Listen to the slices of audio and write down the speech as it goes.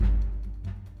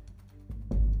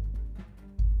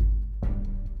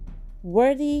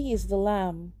Worthy is the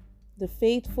Lamb, the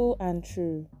faithful and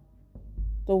true,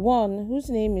 the one whose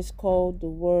name is called the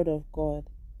Word of God.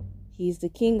 He is the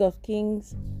King of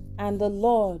kings and the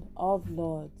Lord of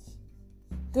lords.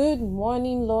 Good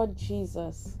morning, Lord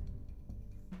Jesus.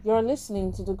 You're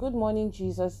listening to the Good Morning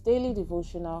Jesus Daily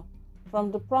Devotional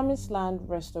from the Promised Land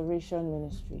Restoration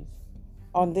Ministries.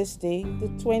 On this day, the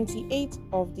 28th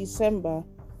of December,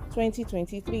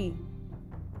 2023,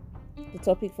 the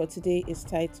topic for today is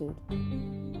titled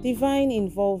Divine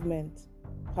Involvement,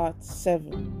 Part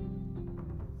 7.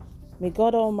 May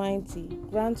God Almighty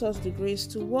grant us the grace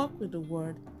to walk with the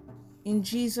Word. In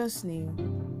Jesus' name,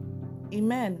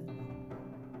 Amen.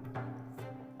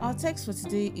 Our text for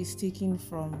today is taken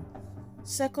from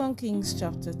 2 Kings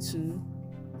chapter 2,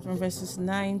 from verses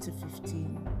 9 to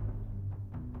 15.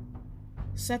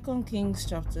 2 Kings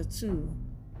chapter 2,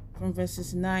 from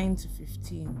verses 9 to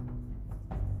 15.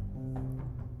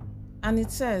 And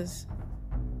it says,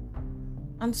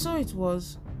 "And so it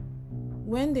was,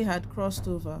 when they had crossed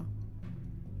over,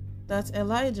 that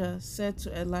Elijah said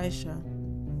to Elisha,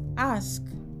 'Ask,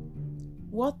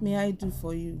 what may I do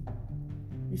for you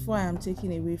before I am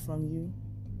taken away from you?'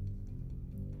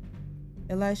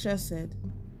 Elisha said,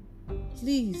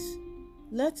 'Please,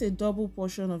 let a double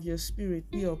portion of your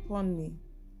spirit be upon me.'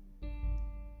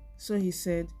 So he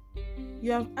said,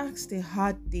 'You have asked a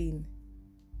hard thing.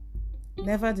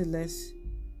 Nevertheless,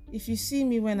 if you see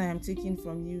me when I am taken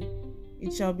from you,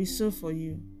 it shall be so for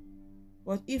you.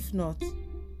 But if not,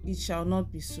 it shall not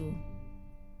be so.'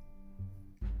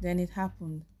 Then it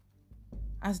happened,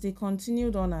 as they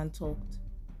continued on and talked,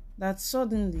 that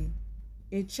suddenly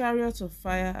a chariot of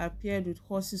fire appeared with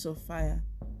horses of fire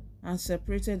and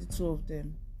separated the two of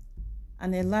them.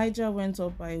 And Elijah went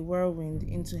up by a whirlwind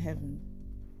into heaven.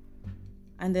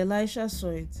 And Elisha saw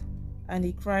it, and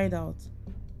he cried out,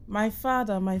 'My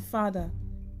father,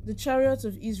 the chariot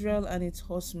of Israel and its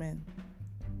horsemen.'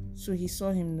 So he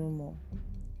saw him no more.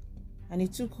 And he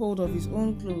took hold of his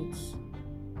own clothes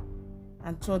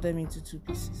and tore them into two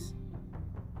pieces.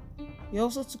 He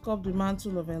also took up the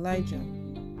mantle of Elijah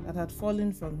that had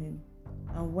fallen from him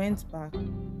and went back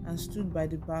and stood by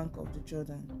the bank of the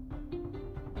Jordan.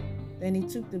 Then he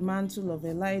took the mantle of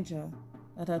Elijah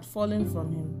that had fallen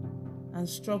from him and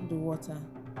struck the water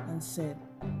and said,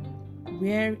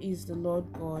 'Where is the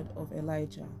Lord God of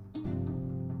Elijah?'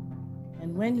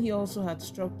 And when he also had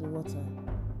struck the water,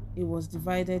 it was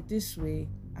divided this way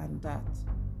and that,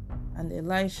 and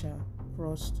Elisha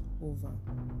crossed over.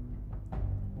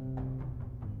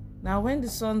 Now when the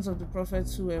sons of the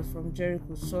prophets who were from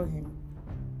Jericho saw him,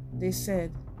 they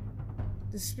said,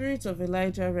 'The spirit of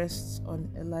Elijah rests on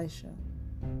Elisha.'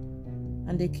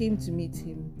 And they came to meet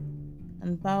him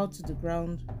and bowed to the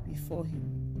ground before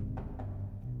him.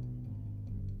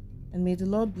 And may the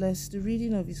Lord bless the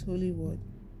reading of his holy word.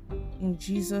 In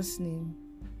Jesus' name,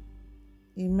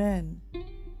 Amen.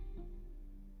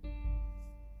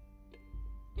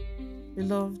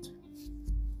 Beloved,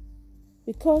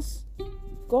 because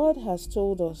God has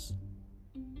told us,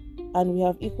 and we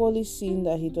have equally seen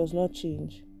that he does not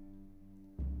change,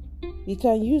 we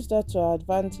can use that to our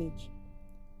advantage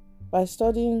by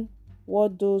studying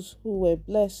what those who were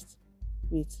blessed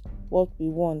with what we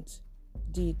want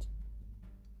did,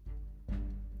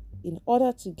 in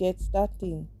order to get that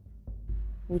thing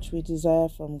which we desire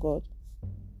from God.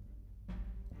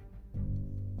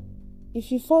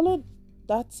 If you follow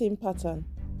that same pattern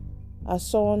as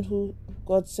someone who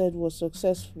God said was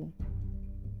successful,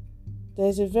 there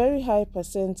is a very high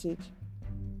percentage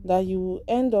that you will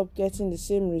end up getting the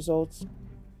same results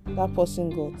that person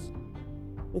got.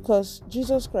 Because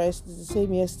Jesus Christ is the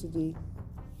same yesterday,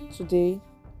 today,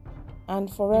 and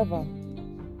forever.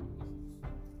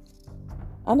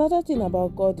 Another thing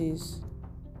about God is,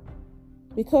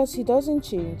 because he doesn't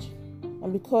change,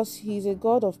 and because he is a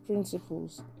God of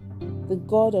principles, the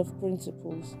God of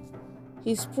principles,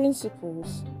 his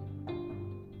principles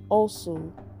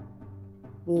also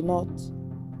will not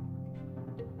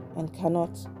and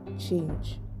cannot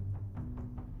change.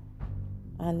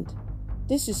 And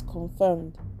this is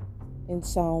confirmed in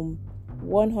Psalm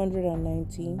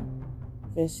 119,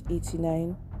 verse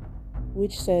 89,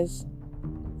 which says,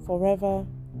 'Forever,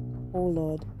 O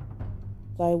Lord,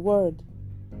 thy word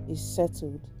is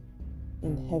settled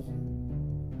in heaven.'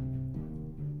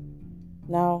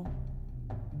 Now,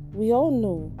 we all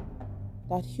know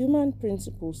that human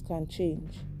principles can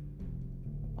change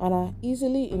and are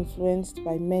easily influenced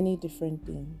by many different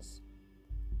things.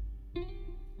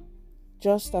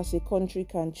 Just as a country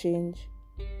can change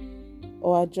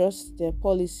or adjust their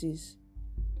policies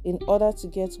in order to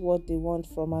get what they want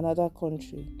from another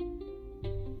country,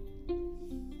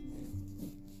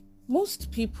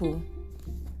 Most people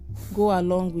go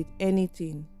along with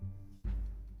anything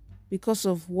because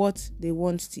of what they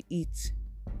want to eat,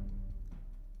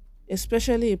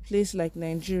 especially a place like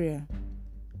Nigeria,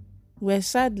 where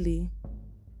sadly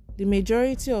the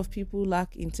majority of people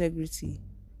lack integrity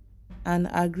and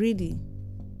are greedy.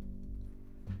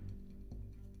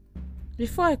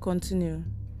 Before I continue,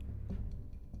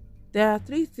 there are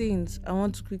 3 things I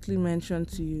want to quickly mention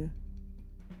to you.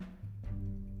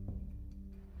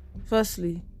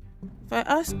 Firstly, if I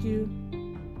ask you,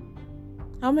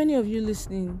 how many of you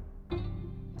listening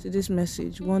to this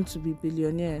message want to be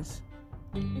billionaires?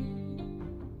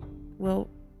 Well,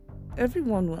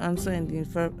 everyone will answer in the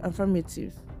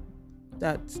affirmative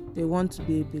that they want to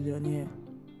be a billionaire.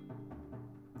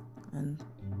 And,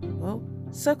 well,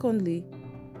 secondly,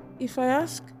 if I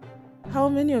ask, how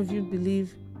many of you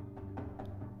believe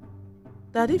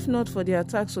that if not for the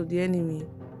attacks of the enemy,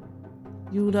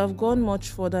 you would have gone much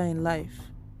further in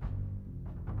life?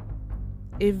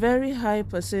 A very high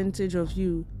percentage of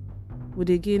you would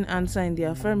again answer in the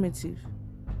affirmative.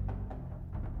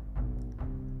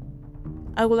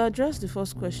 I will address the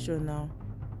first question now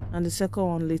and the second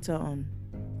one later on.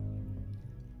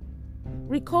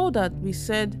 Recall that we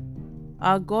said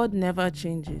our God never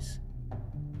changes,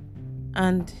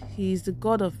 and He is the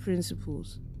God of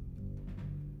principles.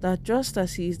 That just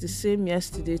as He is the same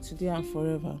yesterday, today, and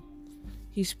forever,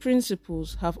 His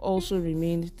principles have also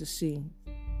remained the same.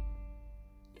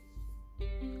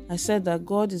 I said that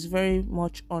God is very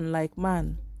much unlike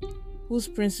man, whose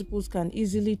principles can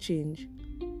easily change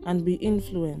and be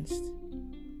influenced,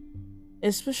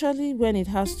 especially when it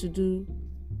has to do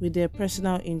with their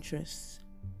personal interests.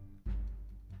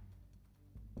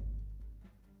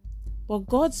 But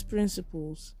God's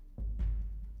principles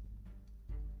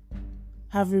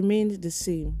have remained the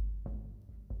same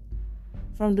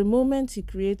from the moment He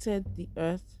created the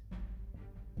earth,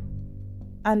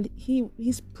 and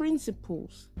His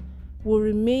principles will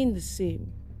remain the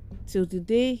same till the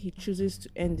day He chooses to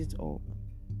end it all.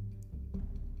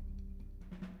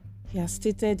 He has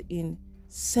stated in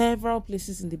several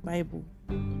places in the Bible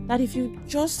that if you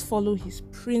just follow His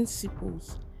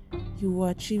principles, you will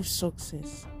achieve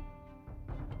success.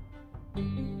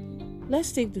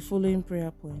 Let's take the following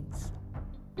prayer points.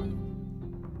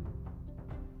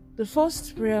 The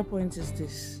first prayer point is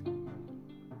this: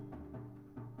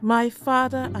 My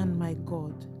Father and my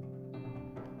God,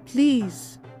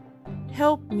 please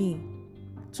help me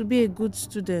to be a good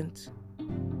student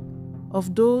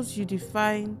of those you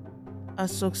define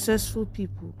as successful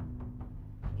people,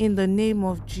 in the name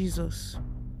of Jesus.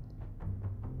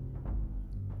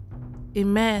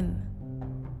 Amen.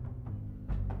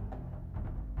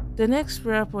 The next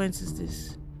prayer point is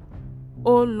this: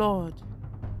 Oh Lord,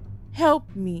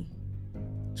 help me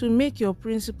to make your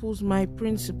principles my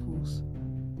principles,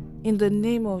 in the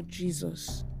name of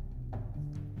Jesus.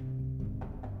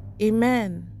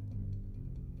 Amen.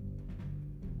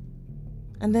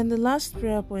 And then the last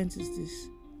prayer point is this: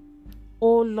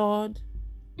 Oh Lord,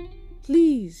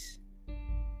 please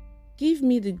give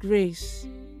me the grace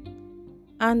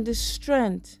and the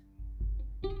strength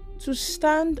to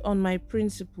stand on my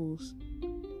principles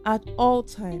at all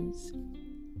times,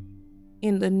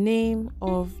 in the name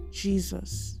of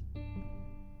Jesus.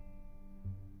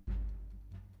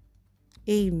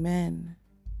 Amen.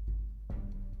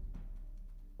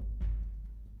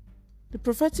 The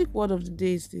prophetic word of the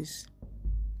day is this: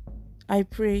 I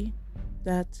pray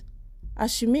that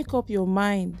as you make up your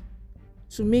mind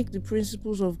to make the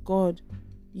principles of God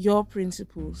your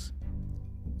principles,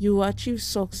 you will achieve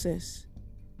success,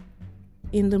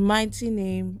 in the mighty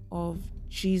name of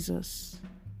Jesus.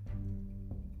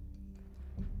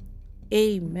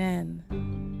 Amen.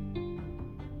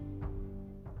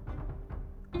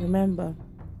 Remember,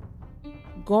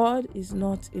 God is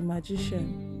not a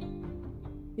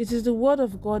magician. It is the word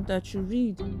of God that you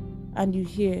read and you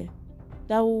hear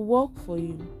that will work for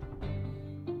you,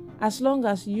 as long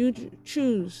as you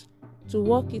choose to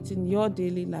work it in your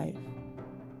daily life.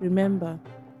 Remember,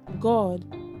 God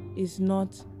is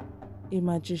not a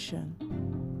magician.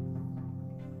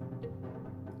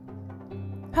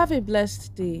 Have a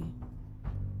blessed day.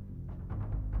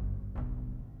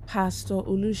 Pastor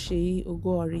Oluseyi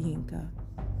Ogoorihinka.